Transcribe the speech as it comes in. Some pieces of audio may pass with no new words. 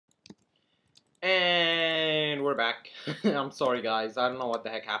we're back. I'm sorry guys, I don't know what the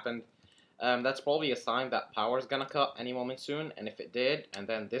heck happened. That's probably a sign that power's gonna cut any moment soon, and if it did, and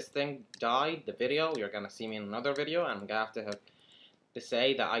then this thing died, the video, you're gonna see me in another video, and I'm gonna have to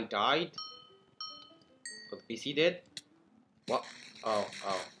say that I died. But the PC did? What? Oh,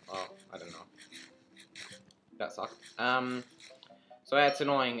 I don't know. That sucked. So yeah, it's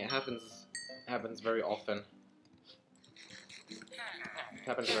annoying, it happens very often. It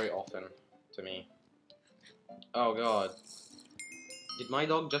happens very often to me. Oh god. Did my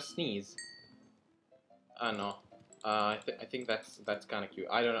dog just sneeze? No. I think that's kind of cute.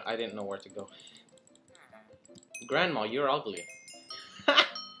 I didn't know where to go. Grandma, you're ugly.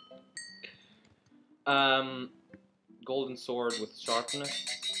 Golden sword with sharpness.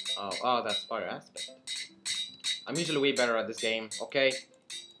 Oh, that's fire aspect. I'm usually way better at this game. Okay.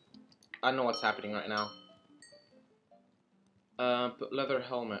 I don't know what's happening right now. Put leather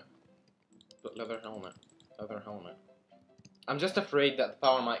helmet. Put leather helmet. Leather helmet. I'm just afraid that the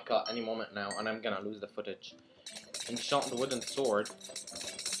power might cut any moment now, and I'm gonna lose the footage. Enchant the wooden sword.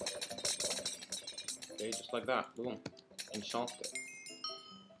 Okay, just like that. Boom. Enchant it.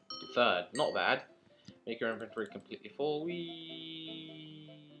 Third. Not bad. Make your inventory completely full.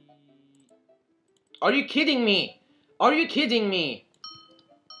 Whee! Are you kidding me? Are you kidding me?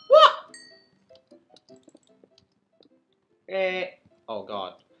 What? Oh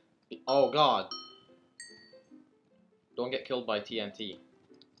god. Oh god. Don't get killed by TNT.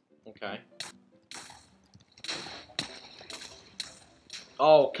 Okay.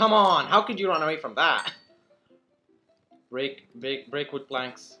 Oh, come on! How could you run away from that? Break wood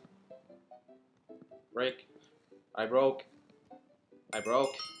planks. Break. I broke.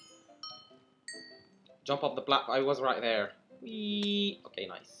 Jump up the platform. I was right there. Whee! Okay,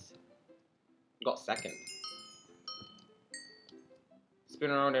 nice. Got second. Spin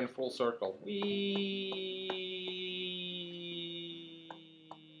around in full circle. Whee!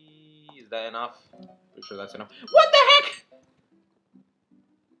 Is that enough? Pretty sure that's enough. What the heck?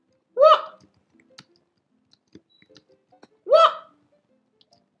 What? What?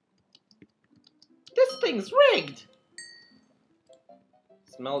 This thing's rigged.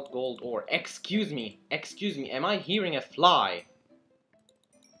 Smelt gold ore. Excuse me. Excuse me. Am I hearing a fly?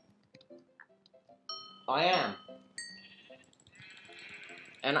 I am.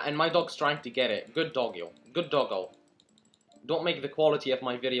 And my dog's trying to get it. Good doggo. Good doggo. Don't make the quality of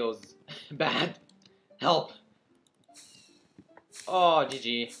my videos bad. Help. Oh,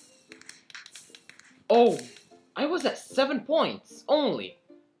 GG. Oh, I was at 7 points only.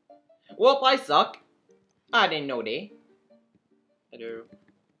 Well, I suck. I didn't know that. Hello.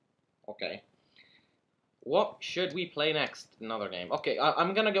 Okay. What should we play next? Another game. Okay,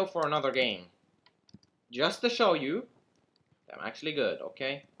 I'm gonna go for another game. Just to show you that I'm actually good,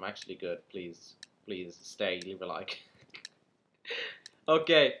 okay? I'm actually good. Please. Please, stay. Leave a like.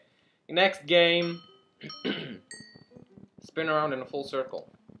 Okay. Next game. Spin around in a full circle.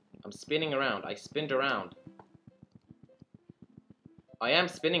 I'm spinning around. I spinned around. I am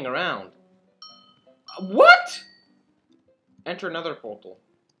spinning around. What? Enter another portal.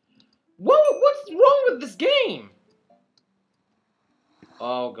 Whoa, what's wrong with this game?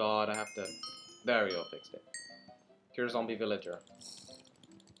 Oh god, I have to... There we go, fixed it. Cure zombie villager.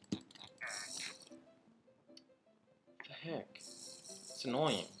 What the heck? It's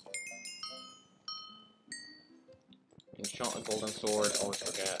annoying. Enchant a golden sword, always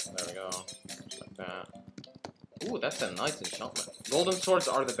forget. There we go. Just like that. Ooh, that's a nice enchantment. Golden swords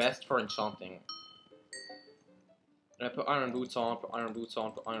are the best for enchanting. And I put iron boots on, put iron boots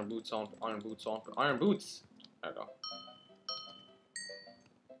on, put iron boots on, put iron boots on, put iron boots! There we go.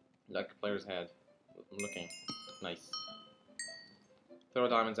 Like a player's head. I'm looking. Nice. Throw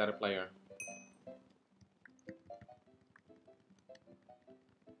diamonds at a player.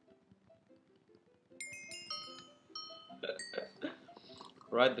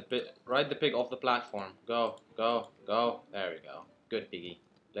 Ride the pig off the platform. Go, go, go. There we go. Good piggy.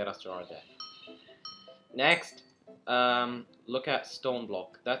 Let us draw that. Next, look at stone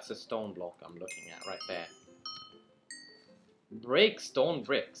block. That's a stone block I'm looking at right there. Break stone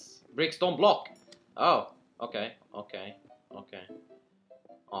bricks. Break stone block. Oh, okay, okay, okay.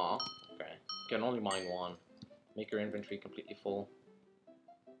 Aw, okay. Can only mine one. Make your inventory completely full.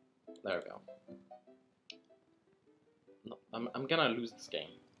 There we go. No, I'm gonna lose this game.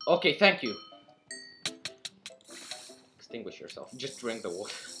 Okay, thank you. Extinguish yourself. Just drink the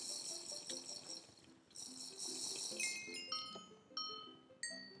water.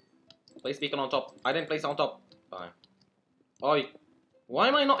 Place beacon on top. I didn't place it on top. Fine. Oh, why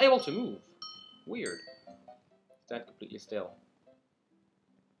am I not able to move? Weird. Stand completely still.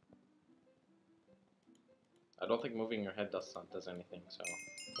 I don't think moving your head does anything, so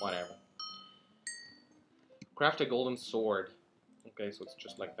whatever. Craft a golden sword. Okay, so it's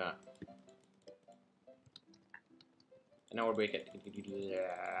just like that. And now we'll break it.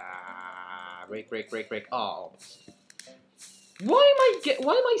 Break, break, break, break. Oh. Why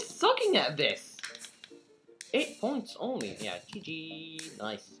am I sucking at this? 8 points only. Yeah, GG.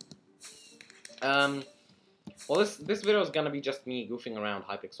 Nice. Well, this video is gonna be just me goofing around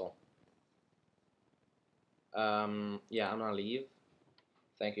Hypixel. Yeah, I'm gonna leave.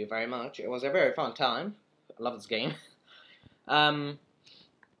 Thank you very much. It was a very fun time. I love this game.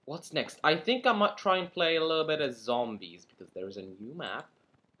 What's next? I think I might try and play a little bit of zombies because there is a new map.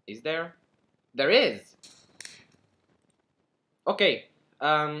 Is there? There is! Okay.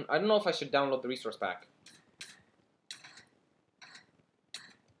 I don't know if I should download the resource pack.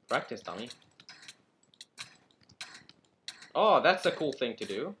 Practice, dummy. Oh, that's a cool thing to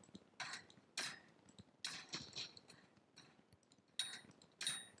do.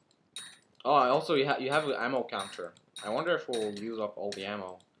 Oh, also you have an ammo counter. I wonder if we'll use up all the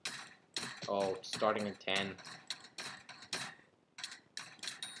ammo. Oh, starting in 10.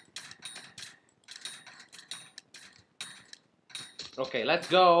 Okay, let's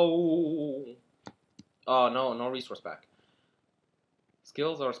go! Oh, no resource pack.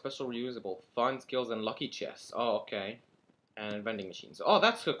 Skills are special reusable. Find skills and lucky chests. Oh, okay. And vending machines. Oh,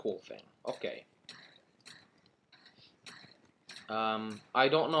 that's a cool thing. Okay. I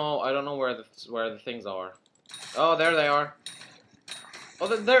don't know where the things are. Oh, there they are. Oh,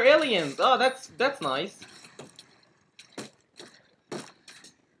 they're aliens. Oh, that's nice.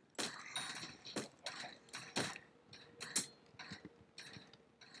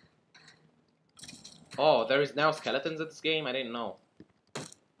 Oh, there is now skeletons in this game? I didn't know.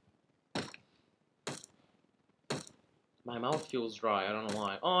 My mouth feels dry. I don't know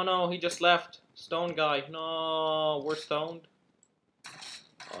why. Oh no, he just left. Stone guy. No, we're stoned.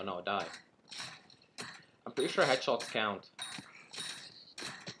 Oh no, die. I'm pretty sure headshots count.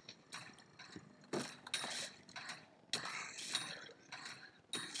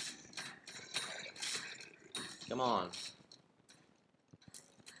 Come on.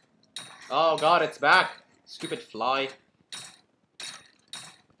 Oh god, it's back. Stupid fly.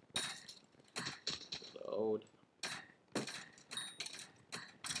 Load.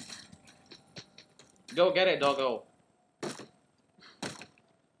 Go get it, doggo.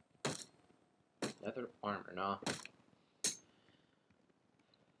 Leather armor, nah.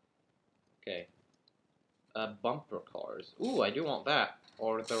 Okay. Bumper cars. Ooh, I do want that.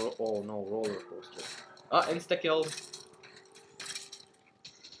 Or the oh no, roller coaster. Insta kills.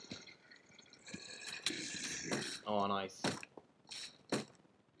 Oh, nice.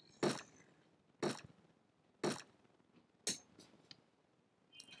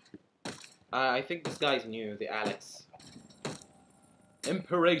 I think this guy's new, the Alex.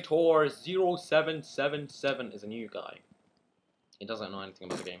 Imperator 0777 is a new guy. He doesn't know anything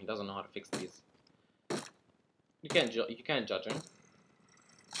about the game. He doesn't know how to fix these. You can't judge him.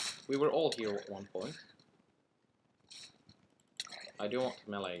 We were all here at one point. I do want to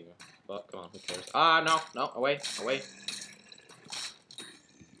melee you, but come on, who cares? Ah, no, away.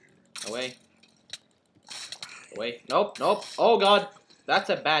 Nope. Oh god, that's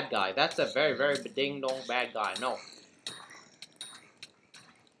a bad guy. That's a very, very ding-dong bad guy. No.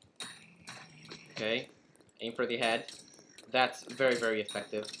 Okay, aim for the head. That's very, very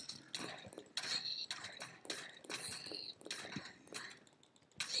effective.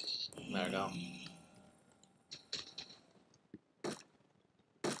 There we go.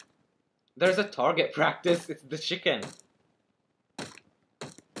 There's a target practice. It's the chicken.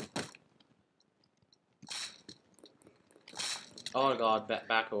 Oh god,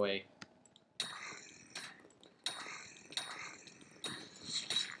 back away.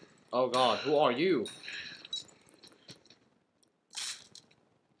 Oh god, who are you?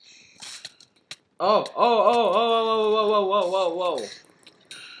 Oh, whoa.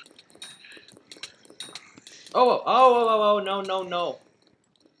 Oh, no.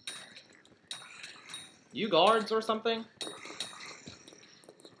 You guards or something?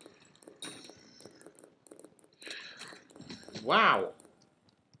 Wow.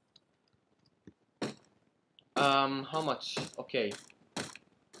 How much? Okay.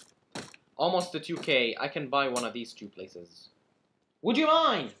 Almost to 2K. I can buy one of these two places. Would you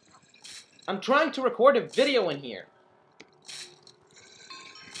mind? I'm trying to record a video in here.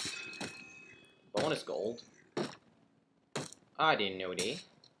 Bonus gold. I didn't know that.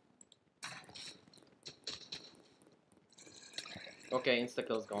 Okay,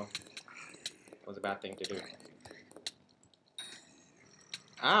 insta-kill's gone. That was a bad thing to do.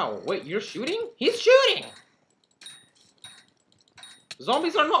 Ow, wait, you're shooting? He's shooting!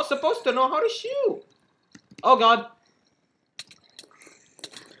 Zombies are not supposed to know how to shoot. Oh god.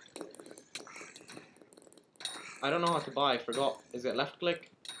 I don't know how to buy, I forgot. Is it left click?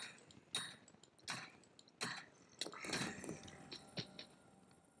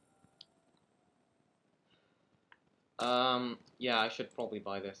 Yeah, I should probably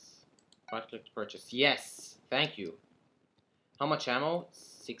buy this. Right click to purchase. Yes! Thank you. How much ammo?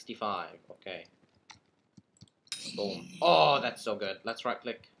 65. Okay. Boom. Oh, that's so good. Let's right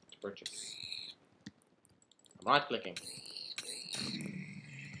click to purchase. I'm right clicking.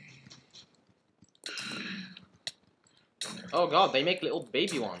 Oh god, they make little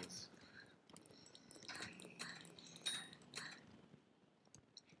baby ones.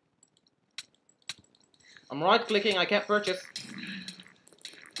 I'm right clicking, I can't purchase.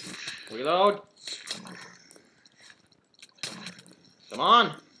 Reload. Come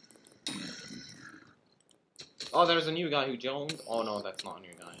on. Oh, there's a new guy who joined. Oh no, that's not a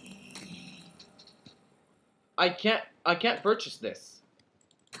new guy. I can't purchase this.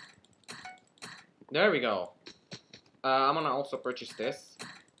 There we go. I'm gonna also purchase this.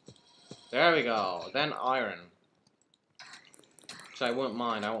 There we go. Then iron. Which I won't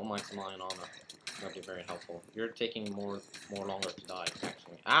mind. I won't mind some iron armor. That'll be very helpful. You're taking more longer to die,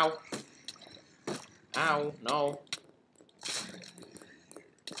 actually. Ow! Ow! No!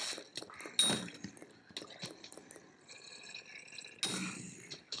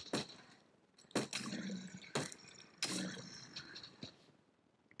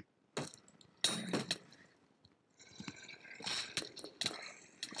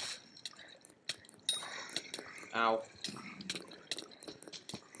 Ow.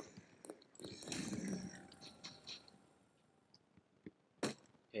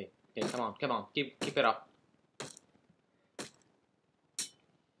 Okay, come on, keep it up.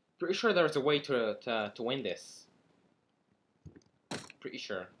 Pretty sure there's a way to win this. Pretty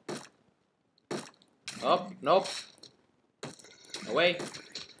sure. Oh, nope. Away.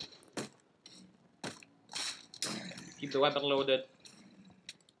 Keep the weapon loaded.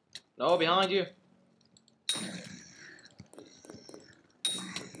 No, behind you.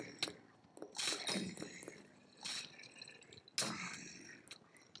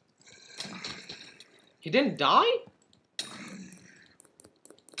 He didn't die?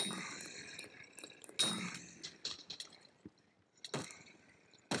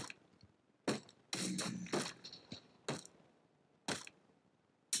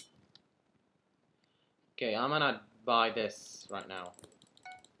 Okay, I'm gonna buy this right now.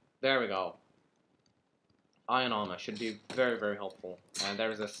 There we go. Iron armor should be very, very helpful. And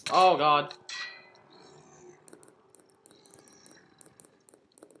there's this. Oh god!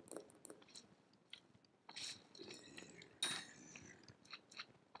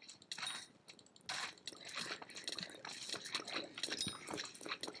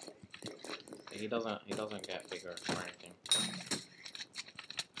 He doesn't get bigger or anything.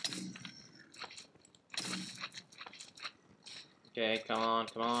 Okay, come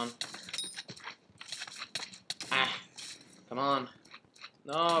on. Ah, come on.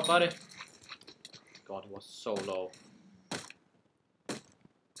 No, buddy. God, he was so low.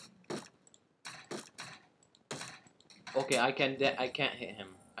 Okay, I can't hit him.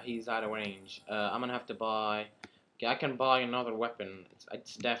 He's out of range. I'm gonna have to buy. Okay, I can buy another weapon.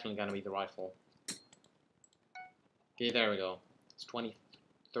 It's definitely gonna be the rifle. Okay, there we go. It's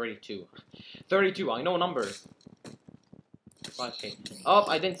 32. 32, I know numbers. 5K. Oh,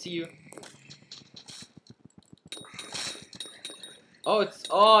 I didn't see you. Oh,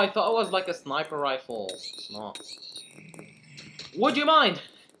 I thought it was like a sniper rifle. It's not. Would you mind?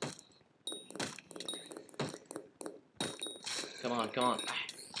 Come on.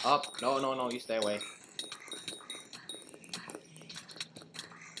 Up. No, you stay away.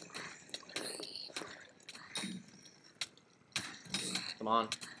 Come on.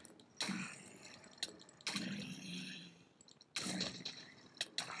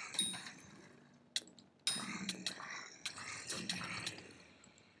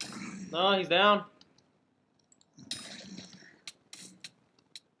 No, he's down.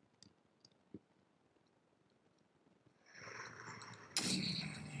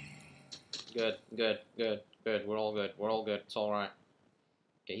 Good. We're all good. It's alright.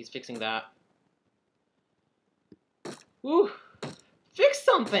 Okay, he's fixing that. Woo! Fix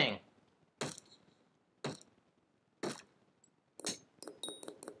something!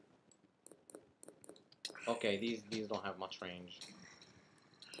 Okay, these don't have much range.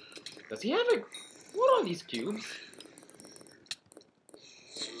 Does he have a... What are these cubes?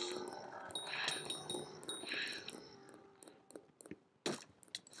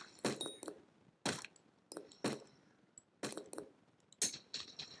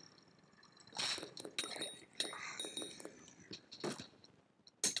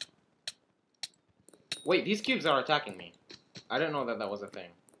 Wait, these cubes are attacking me. I didn't know that that was a thing.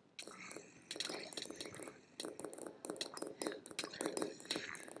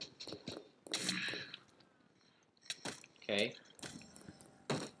 Okay.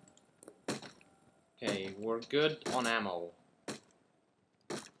 Okay, we're good on ammo.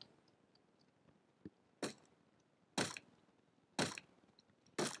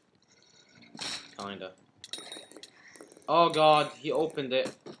 Kinda. Oh god, he opened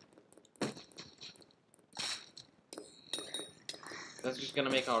it. That's just gonna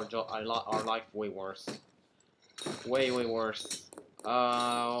make our life way worse. Way worse.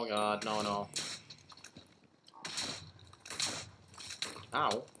 Oh god, no.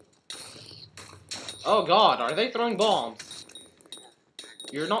 Ow. Oh god, are they throwing bombs?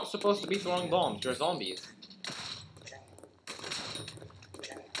 You're not supposed to be throwing bombs, you're zombies.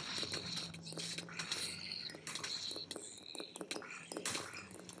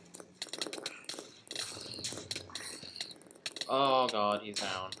 Oh god, he's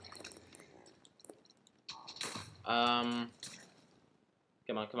down. Come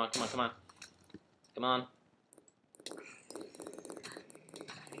on. Come on. Come on.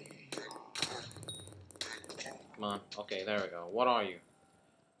 Okay, there we go. What are you?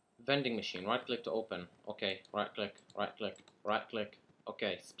 Vending machine. Right click to open. Okay, right click.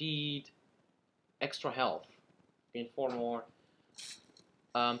 Okay, speed. Extra health. Gain 4 more.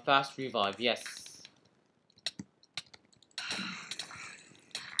 Fast revive. Yes.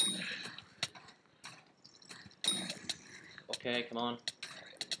 Okay, come on.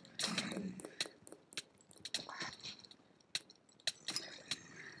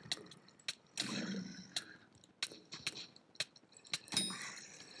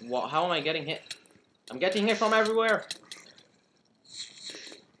 What? How am I getting hit? I'm getting hit from everywhere.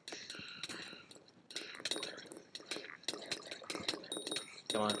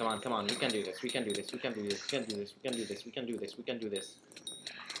 Come on. We can do this. We can do this.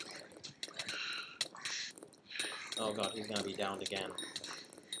 Oh god, he's gonna be downed again.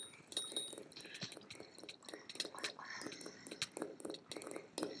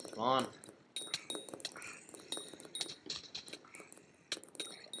 Come on.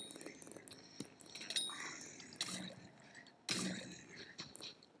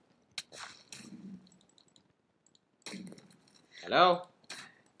 Hello?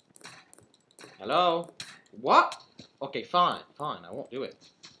 Hello? What? Okay, fine. I won't do it.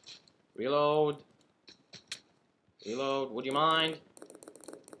 Reload. Would you mind?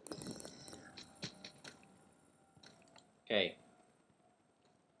 Okay.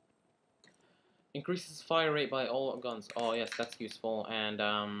 Increases fire rate by all guns. Oh, yes, that's useful.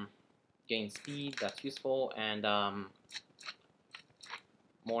 And, gain speed. That's useful. And,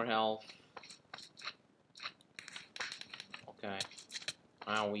 more health. Okay.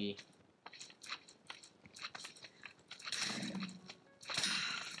 Owie.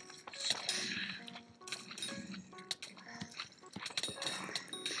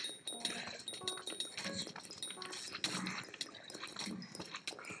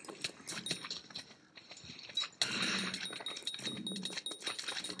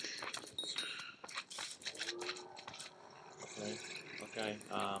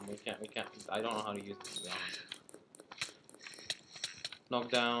 Okay, we can't, I don't know how to use this, to be honest.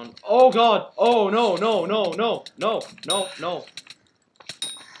 Knockdown. Oh god! Oh no.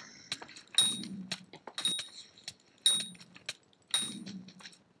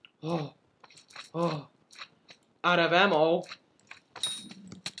 Oh. Out of ammo.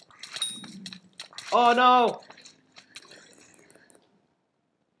 Oh no!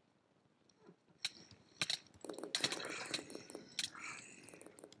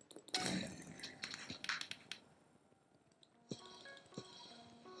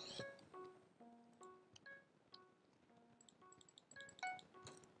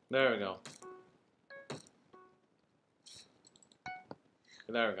 There we go.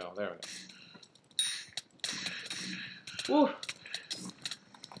 Woo!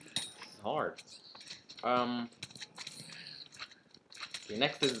 It's hard. Okay,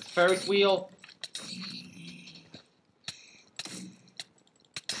 next is Ferris wheel.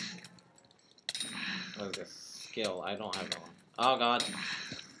 What is this? Skill. I don't have that one. Oh god.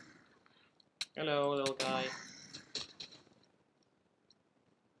 Hello, little guy.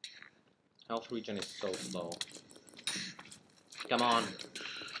 Health regen is so slow. Come on.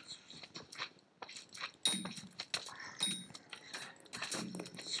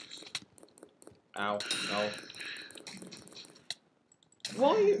 Ow, no.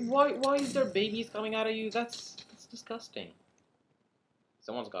 Why is there babies coming out of you? That's disgusting.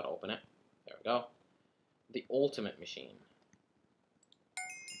 Someone's gotta open it. There we go. The ultimate machine.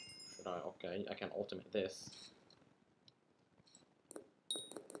 Right, okay, I can ultimate this.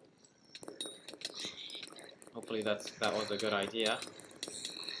 Hopefully that was a good idea.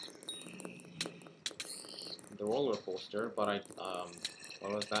 The roller coaster, but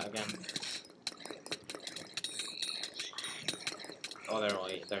what was that again? Oh, there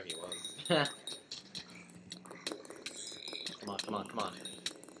he was. Come on, come on, come on.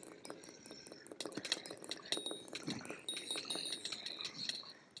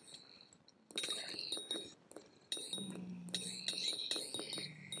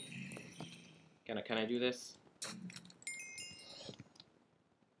 Can I do this?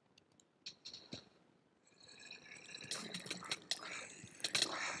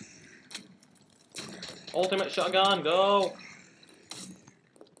 Ultimate shotgun, go!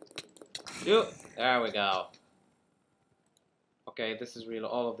 Shoot! There we go. Okay, this is real.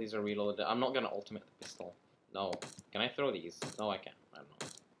 All of these are reloaded. I'm not gonna ultimate the pistol. No. Can I throw these? No, I can't. I don't know.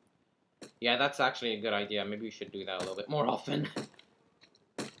 Yeah, that's actually a good idea. Maybe we should do that a little bit more often.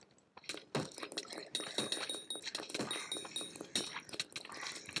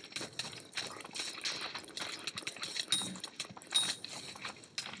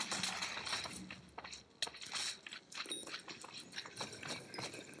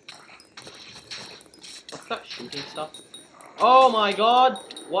 What's that shooting stuff? Oh my god!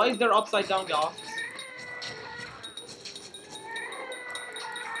 Why is there upside down ghosts?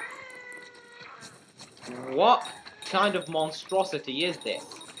 What kind of monstrosity is this?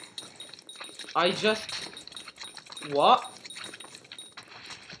 I just... What?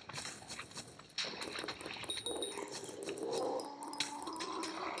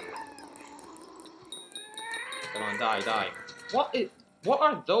 Come on, die, die. What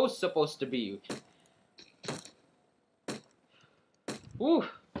are those supposed to be? Ooh,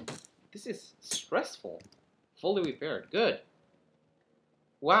 this is stressful. Fully repaired, good.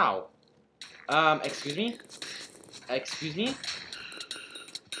 Wow. Excuse me? Excuse me?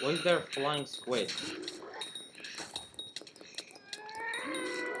 Why is there flying squid?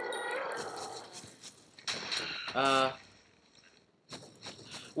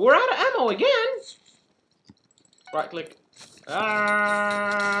 We're out of ammo again! Right click.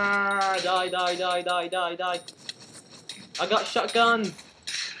 Ah, die, die, die, die, die, die. I got shotguns.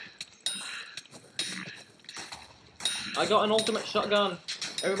 I got an ultimate shotgun.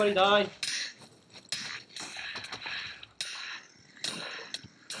 Everybody die.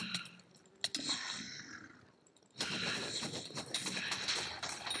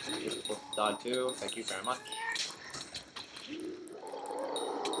 You're supposed to die too. Thank you very much.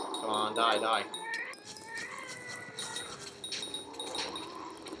 Come on, die, die.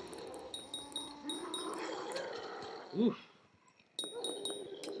 Oof.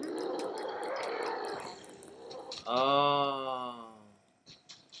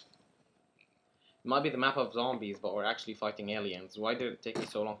 It might be the map of zombies, but we're actually fighting aliens. Why did it take me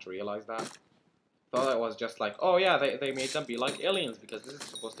so long to realize that? Thought it was just like, oh yeah, they made them be like aliens because this is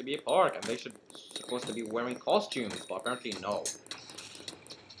supposed to be a park and they supposed to be wearing costumes, but apparently no.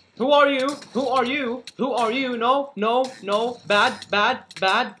 Who are you? Who are you? Who are you? No, no, no. Bad, bad,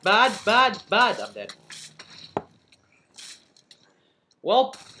 bad, bad, bad, bad. I'm dead.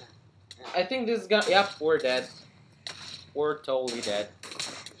 Well, I think this is gonna... Yep, we're dead. We're totally dead.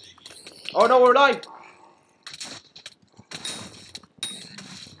 Oh no, we're alive!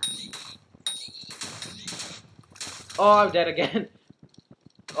 Oh, I'm dead again.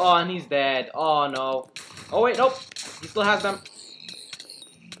 Oh, and he's dead. Oh no. Oh wait, nope. He still has them.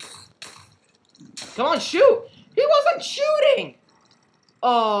 Come on, shoot! He wasn't shooting!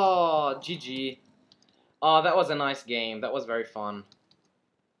 Oh, GG. Oh, that was a nice game. That was very fun.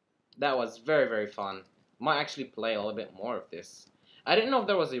 That was very, very fun. Might actually play a little bit more of this. I didn't know if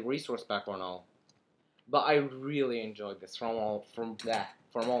there was a resource pack or no. But I really enjoyed this from all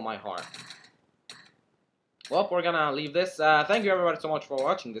my heart. Well, we're gonna leave this. Thank you everybody so much for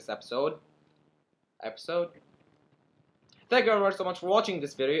watching this episode. Thank you everybody so much for watching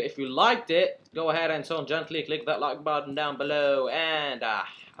this video. If you liked it, go ahead and so gently click that like button down below. And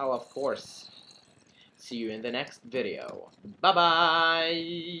I'll of course see you in the next video. Bye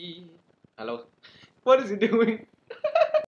bye. Hello. What is he doing?